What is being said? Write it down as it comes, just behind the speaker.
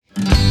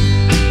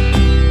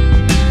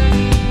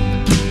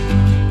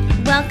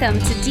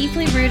Welcome to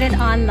Deeply Rooted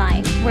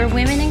Online, where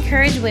women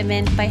encourage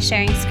women by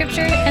sharing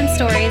scripture and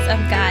stories of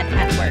God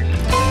at work.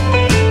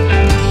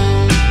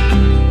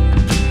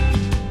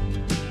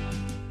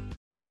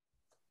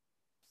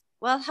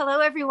 Well,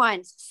 hello,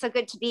 everyone. So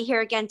good to be here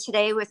again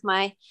today with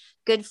my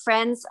good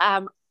friends.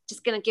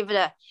 Just going to give it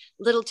a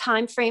little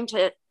time frame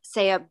to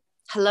say a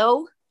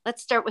hello.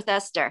 Let's start with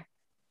Esther.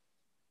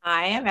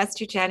 Hi, I'm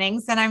Esther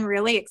Jennings, and I'm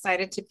really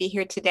excited to be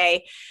here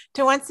today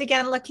to once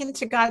again look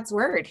into God's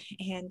Word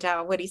and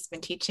what He's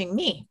been teaching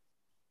me.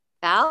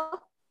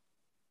 Val?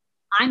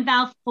 I'm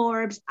Val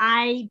Forbes.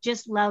 I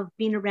just love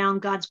being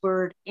around God's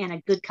Word and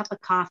a good cup of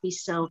coffee.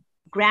 So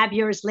grab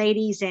yours,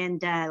 ladies,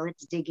 and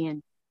let's dig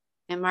in.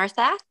 And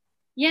Martha?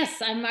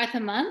 Yes, I'm Martha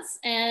Muntz,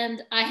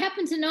 and I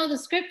happen to know the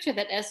scripture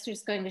that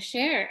Esther's going to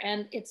share,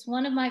 and it's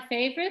one of my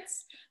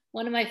favorites.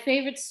 One of my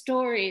favorite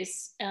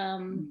stories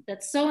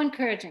that's so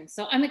encouraging.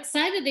 So I'm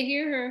excited to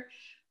hear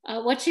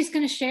her, what she's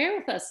going to share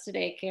with us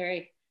today,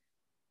 Carrie.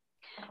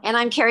 And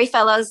I'm Carrie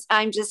Fellows.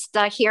 I'm just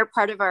here,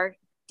 part of our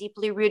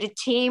Deeply Rooted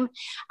team,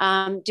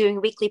 doing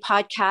weekly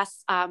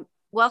podcasts.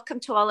 Welcome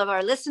to all of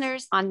our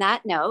listeners. On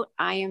that note,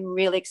 I am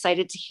really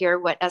excited to hear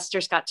what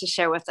Esther's got to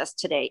share with us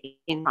today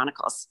in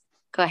Chronicles.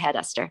 Go ahead,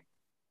 Esther.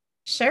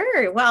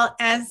 Sure. Well,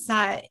 as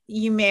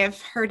you may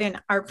have heard in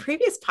our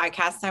previous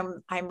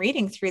podcast, I'm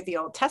reading through the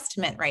Old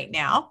Testament right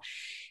now.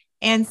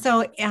 And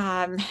so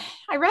I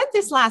read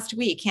this last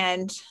week,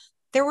 and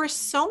there were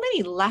so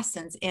many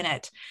lessons in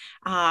it.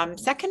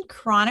 2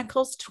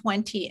 Chronicles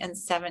 20 and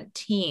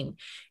 17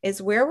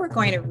 is where we're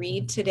going to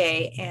read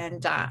today.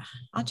 And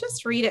I'll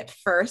just read it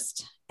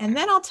first, and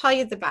then I'll tell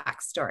you the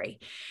backstory.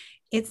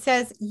 It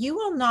says, "You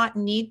will not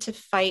need to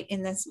fight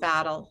in this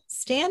battle.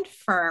 Stand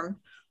firm.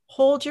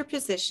 Hold your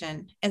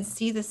position and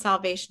see the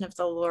salvation of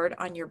the Lord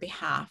on your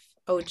behalf,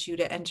 O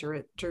Judah and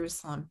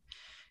Jerusalem.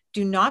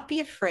 Do not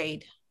be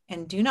afraid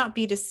and do not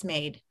be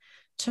dismayed.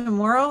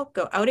 Tomorrow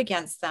go out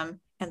against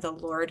them and the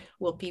Lord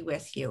will be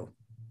with you."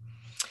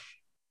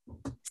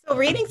 So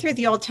reading through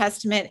the Old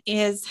Testament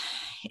is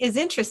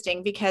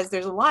interesting because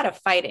there's a lot of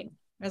fighting.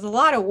 There's a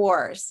lot of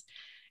wars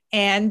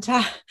and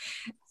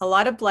a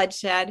lot of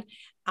bloodshed.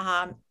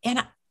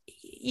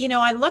 And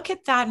I look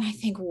at that and I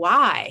think,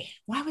 why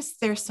was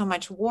there so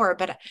much war?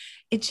 But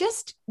it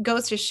just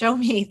goes to show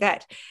me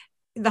that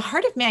the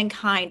heart of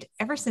mankind,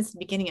 ever since the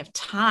beginning of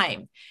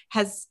time,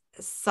 has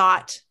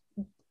sought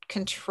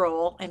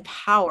control and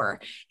power.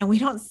 And we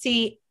don't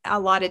see a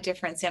lot of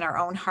difference in our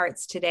own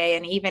hearts today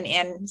and even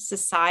in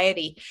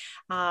society.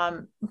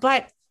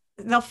 But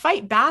they'll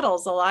fight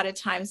battles a lot of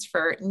times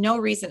for no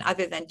reason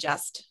other than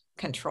just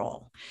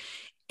control.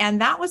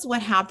 And that was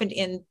what happened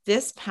in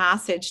this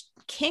passage.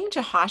 King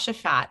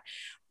Jehoshaphat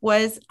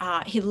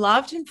he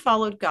loved and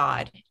followed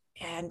God,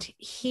 and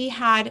he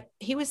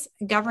was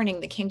governing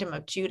the kingdom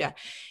of Judah.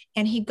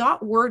 And he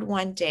got word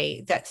one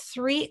day that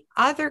 3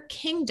 other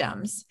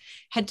kingdoms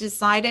had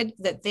decided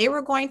that they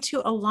were going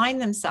to align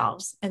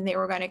themselves and they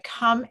were going to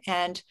come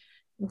and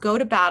go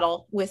to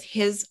battle with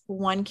his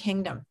one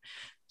kingdom.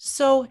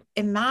 So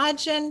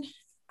imagine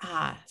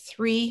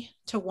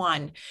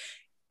 3-1.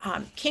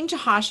 King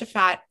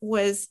Jehoshaphat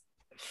was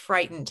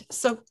frightened.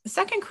 So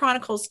 2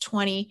 Chronicles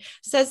 20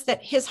 says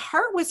that his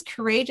heart was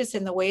courageous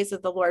in the ways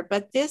of the Lord,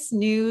 but this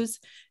news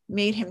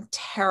made him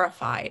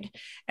terrified,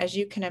 as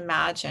you can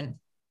imagine.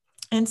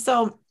 And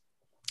so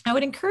I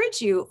would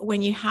encourage you,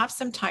 when you have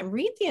some time,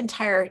 read the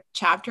entire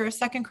chapter of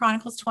 2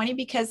 Chronicles 20,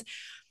 because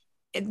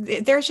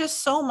there's just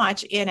so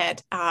much in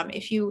it.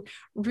 If you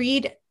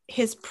read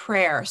his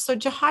prayer. So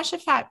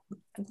Jehoshaphat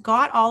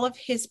got all of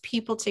his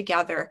people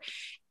together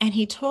and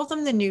he told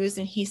them the news,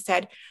 and he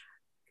said,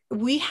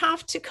 we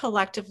have to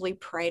collectively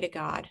pray to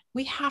God.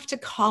 We have to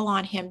call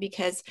on him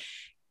because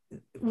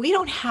we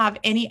don't have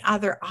any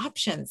other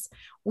options.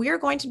 We are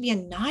going to be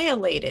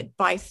annihilated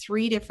by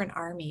 3 different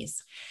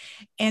armies.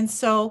 And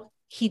so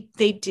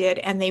they did,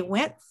 and they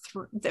went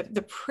through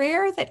the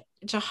prayer that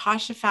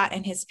Jehoshaphat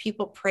and his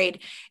people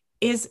prayed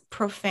is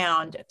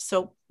profound.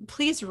 So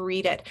please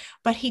read it.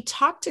 But he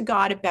talked to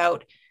God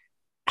about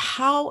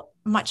how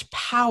much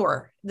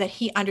power that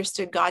he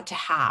understood God to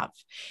have.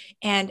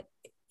 And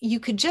you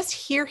could just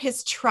hear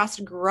his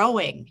trust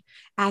growing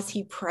as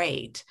he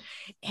prayed.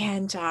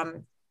 And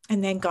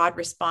then God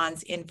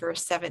responds in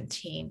verse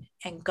 17.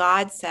 And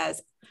God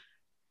says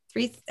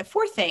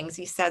 4 things.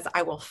 He says,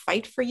 I will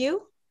fight for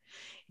you.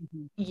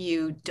 Mm-hmm.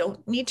 You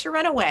don't need to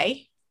run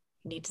away.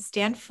 You need to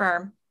stand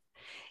firm.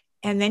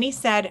 And then he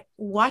said,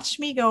 watch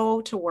me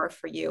go to war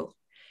for you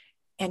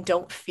and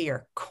don't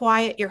fear.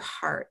 Quiet your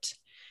heart.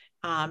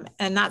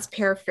 And that's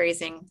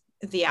paraphrasing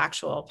the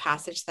actual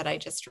passage that I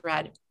just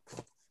read.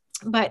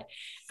 But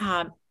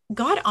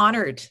God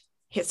honored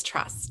his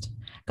trust.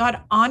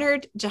 God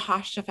honored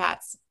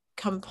Jehoshaphat's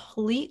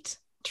complete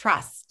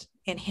trust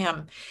in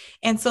him.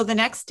 And so the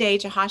next day,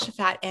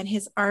 Jehoshaphat and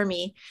his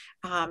army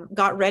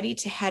got ready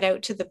to head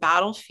out to the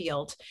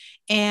battlefield.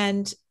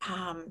 And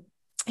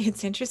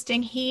it's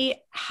interesting. He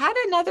had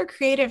another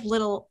creative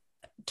little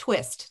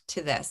twist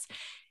to this.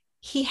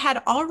 He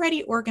had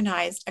already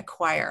organized a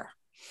choir.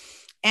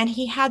 and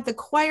he had the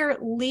choir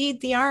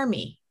lead the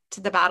army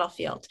to the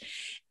battlefield.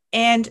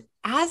 And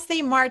as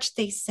they marched,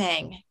 they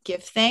sang,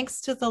 "Give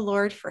thanks to the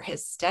Lord, for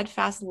his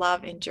steadfast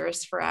love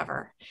endures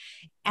forever."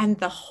 And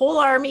the whole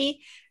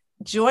army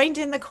joined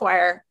in the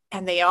choir,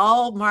 and they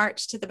all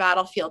marched to the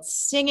battlefield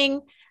singing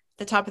at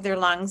the top of their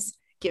lungs,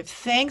 "Give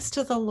thanks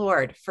to the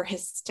Lord, for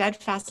his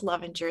steadfast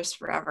love endures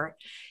forever."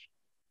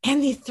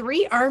 And the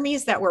three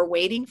armies that were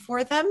waiting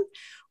for them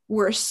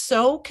were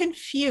so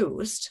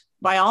confused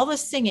by all the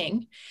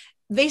singing,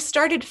 they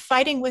started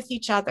fighting with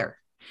each other.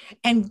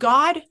 And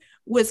God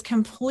was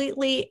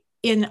completely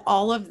in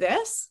all of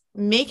this,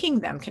 making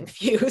them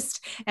confused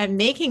and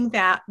making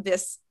that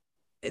this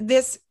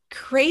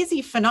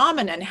crazy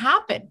phenomenon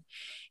happen.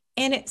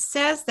 And it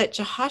says that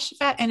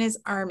Jehoshaphat and his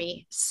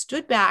army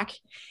stood back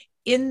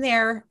in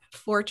their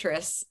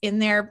fortress, in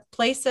their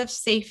place of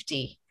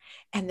safety,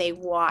 and they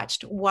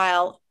watched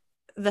while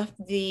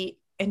the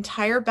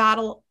entire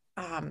battle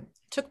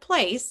took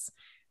place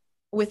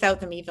without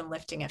them even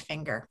lifting a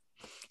finger.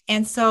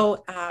 And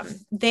so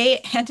they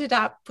ended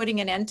up putting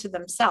an end to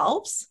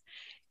themselves,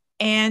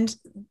 and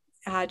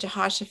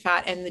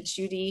Jehoshaphat and the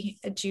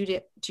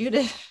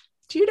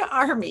Judah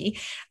army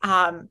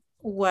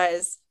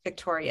was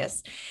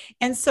victorious.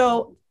 And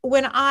so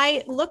when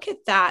I look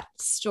at that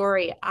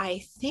story, I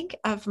think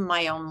of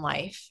my own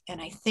life,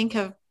 and I think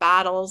of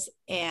battles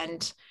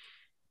and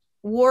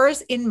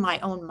wars in my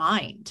own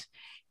mind.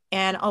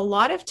 And a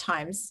lot of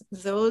times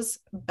those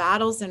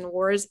battles and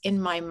wars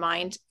in my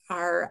mind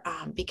are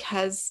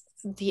because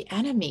the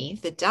enemy,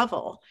 the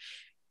devil,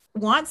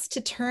 wants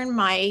to turn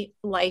my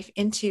life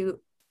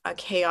into a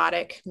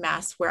chaotic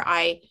mess where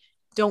I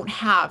don't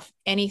have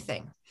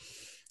anything.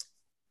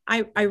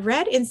 I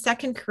read in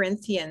 2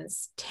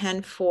 Corinthians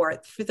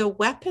 10:4, "For the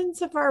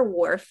weapons of our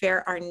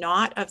warfare are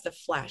not of the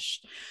flesh,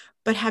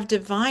 but have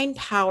divine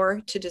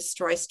power to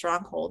destroy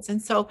strongholds."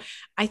 And so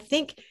I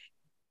think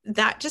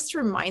that just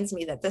reminds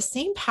me that the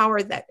same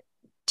power that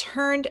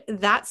turned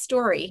that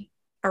story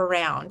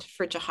around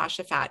for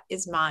Jehoshaphat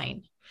is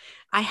mine.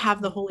 I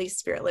have the Holy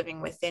Spirit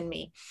living within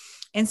me.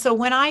 And so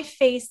when I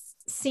face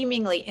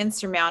seemingly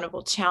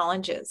insurmountable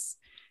challenges,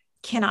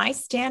 can I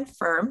stand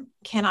firm?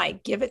 Can I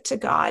give it to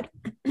God,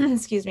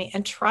 excuse me,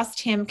 and trust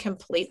him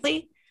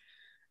completely?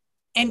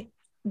 And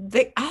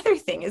the other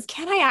thing is,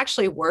 can I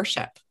actually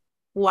worship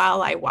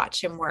while I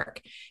watch him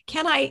work?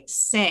 Can I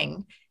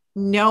sing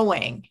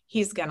knowing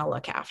he's going to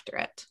look after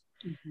it?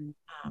 Mm-hmm.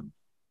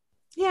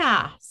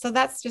 So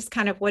that's just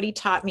kind of what he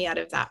taught me out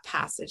of that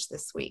passage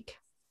this week.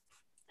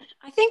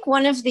 I think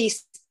one of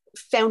these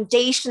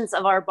foundations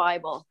of our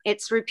Bible,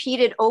 it's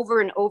repeated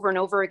over and over and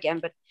over again,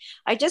 but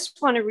I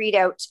just want to read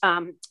out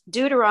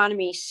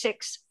Deuteronomy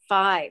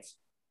 6:5.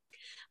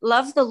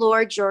 "Love the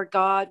Lord your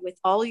God with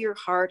all your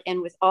heart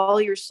and with all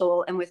your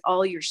soul and with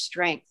all your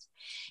strength."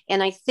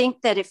 And I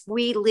think that if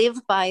we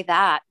live by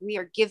that, we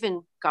are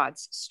given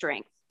God's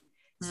strength.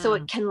 So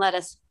it can let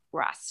us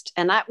rest.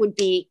 And that would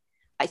be,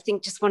 I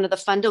think, just one of the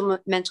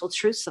fundamental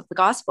truths of the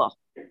gospel.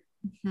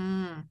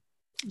 Mm-hmm.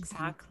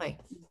 Exactly.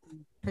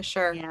 For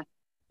sure. Yeah.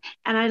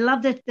 And I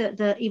love that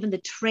the even the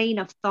train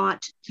of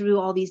thought through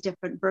all these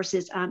different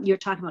verses. You're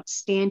talking about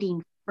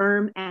standing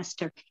firm,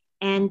 Esther.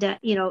 And,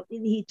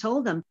 he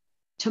told them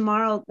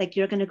tomorrow, like,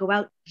 you're going to go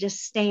out, just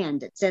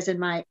stand. It says in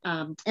my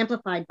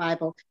Amplified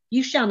Bible,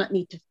 "You shall not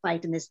need to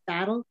fight in this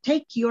battle.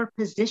 Take your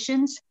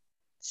positions,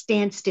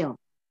 stand still."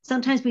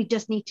 Sometimes we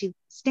just need to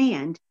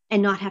stand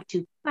and not have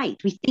to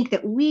fight. We think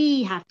that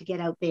we have to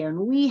get out there and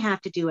we have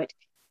to do it.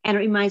 And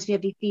it reminds me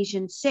of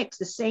Ephesians 6,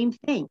 the same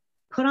thing.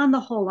 "Put on the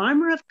whole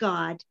armor of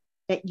God,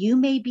 that you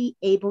may be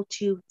able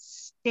to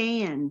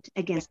stand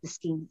against the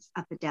schemes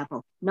of the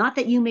devil." Not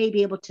that you may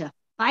be able to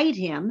fight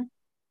him,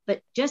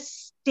 but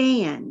just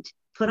stand.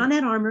 Put on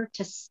that armor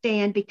to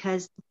stand,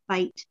 because the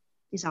fight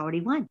is already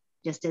won.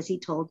 Just as he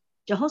told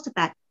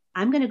Jehoshaphat,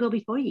 "I'm going to go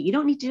before you. You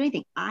don't need to do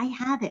anything. I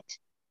have it."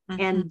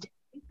 Mm-hmm. And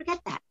we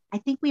forget that. I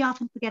think we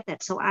often forget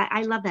that. So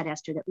I love that,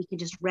 Esther, that we can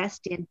just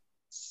rest in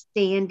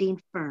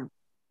standing firm.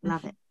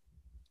 Love it.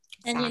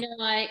 And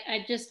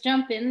I just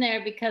jump in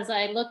there because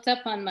I looked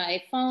up on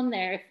my phone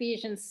there,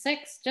 Ephesians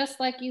 6, just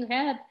like you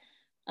had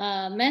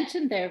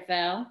mentioned there,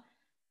 Val.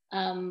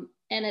 And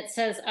it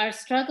says, "Our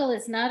struggle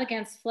is not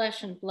against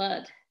flesh and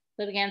blood,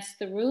 but against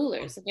the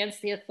rulers,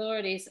 against the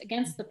authorities,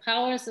 against the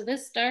powers of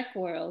this dark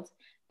world,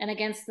 and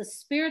against the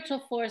spiritual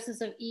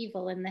forces of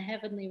evil in the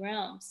heavenly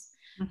realms."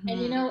 Mm-hmm.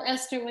 And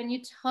Esther, when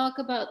you talk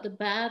about the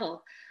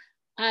battle,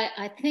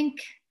 I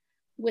think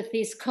with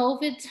these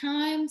COVID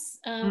times,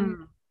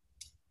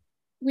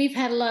 we've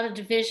had a lot of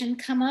division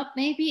come up,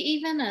 maybe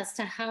even as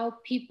to how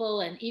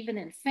people, and even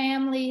in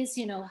families,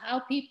 how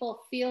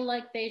people feel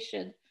like they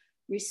should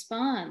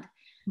respond.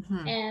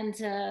 Mm-hmm.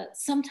 And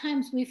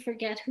sometimes we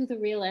forget who the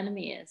real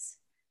enemy is.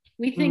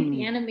 We think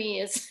the enemy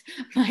is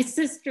my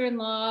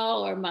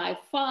sister-in-law or my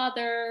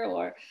father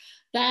or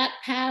that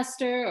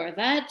pastor or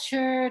that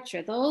church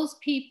or those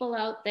people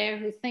out there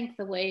who think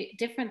the way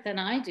different than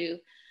I do.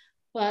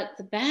 But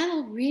the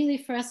battle really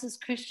for us as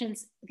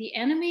Christians, the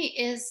enemy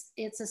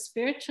it's a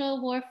spiritual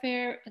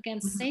warfare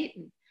against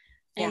Satan.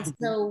 And Yeah.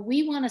 so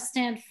we want to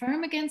stand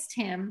firm against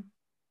him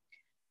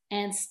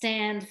and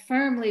stand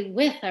firmly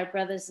with our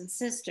brothers and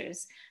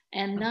sisters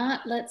and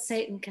not let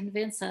Satan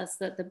convince us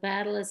that the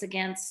battle is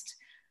against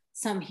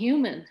some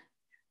human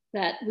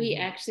that we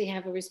actually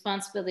have a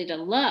responsibility to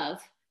love.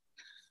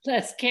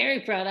 As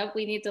Carrie brought up,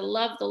 we need to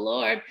love the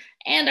Lord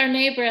and our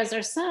neighbor as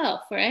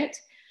ourselves, right?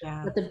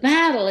 Yeah. But the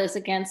battle is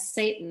against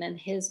Satan and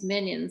his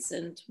minions,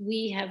 and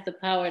we have the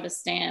power to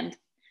stand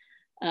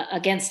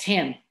against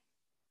him.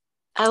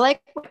 I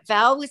like what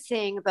Val was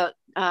saying about,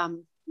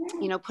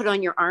 put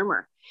on your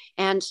armor.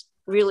 And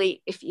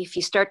really, if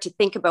you start to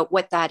think about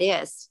what that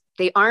is,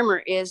 the armor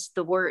is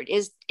the word,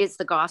 is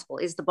the gospel,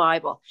 is the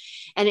Bible.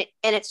 And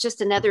it's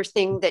just another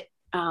thing that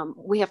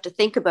we have to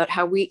think about,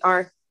 how we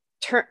are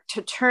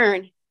to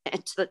turn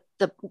and to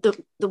the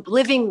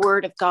living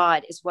word of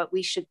God is what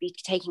we should be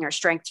taking our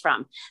strength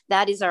from.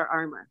 That is our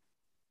armor.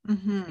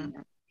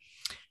 Mm-hmm.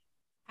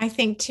 I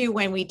think too,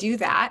 when we do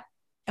that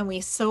and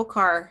we soak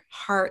our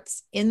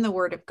hearts in the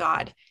word of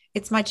God,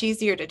 it's much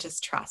easier to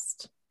just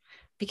trust,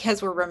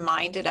 because we're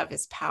reminded of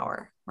his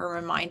power. We're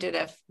reminded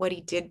of what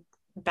he did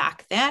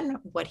back then,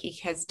 what he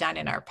has done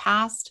in our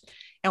past,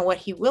 and what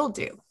he will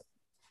do.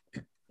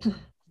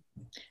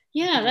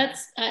 Yeah,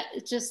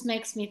 it just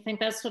makes me think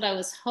that's what I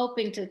was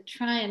hoping to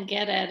try and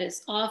get at,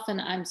 is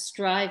often I'm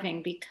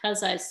striving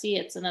because I see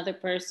it's another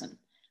person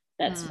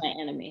that's my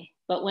enemy.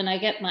 But when I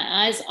get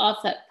my eyes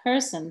off that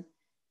person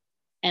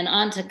and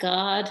onto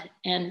God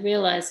and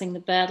realizing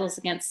the battle's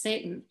against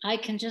Satan, I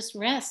can just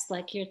rest,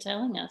 like you're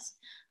telling us.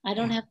 I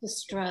don't have to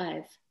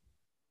strive.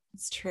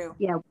 It's true.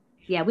 Yeah.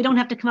 We don't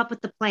have to come up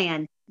with the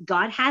plan.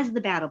 God has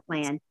the battle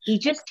plan. He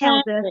just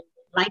tells us,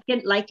 like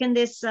in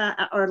this,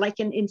 or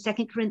like in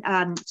Second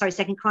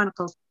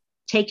Chronicles,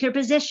 take your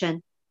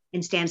position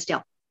and stand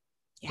still.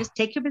 Yeah. Just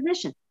take your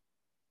position.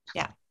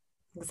 Yeah,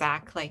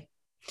 exactly.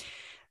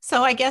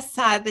 So I guess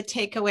the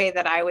takeaway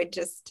that I would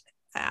just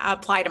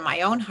apply to my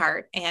own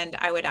heart, and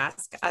I would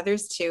ask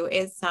others too,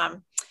 is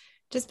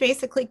just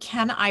basically,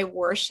 can I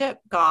worship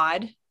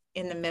God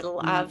in the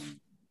middle of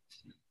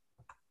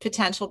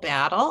potential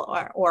battle,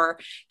 or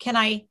can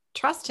I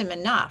trust him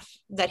enough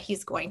that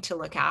he's going to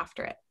look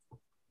after it?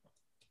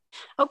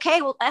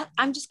 Okay, well,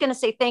 I'm just going to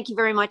say thank you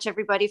very much,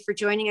 everybody, for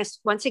joining us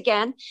once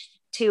again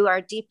to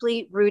our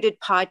Deeply Rooted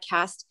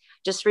podcast.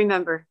 Just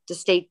remember to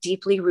stay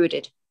deeply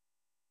rooted.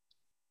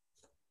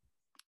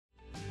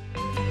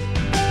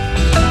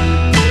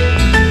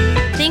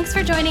 Thanks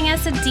for joining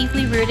us at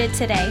Deeply Rooted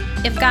today.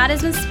 If God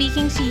has been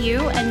speaking to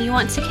you and you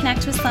want to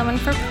connect with someone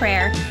for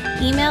prayer,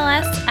 email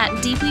us at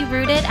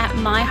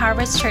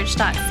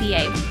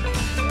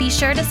deeplyrooted@myharvestchurch.ca. Be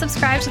sure to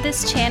subscribe to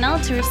this channel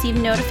to receive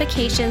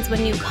notifications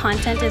when new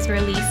content is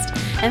released.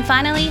 And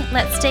finally,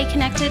 let's stay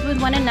connected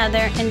with one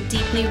another and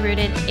deeply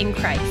rooted in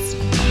Christ.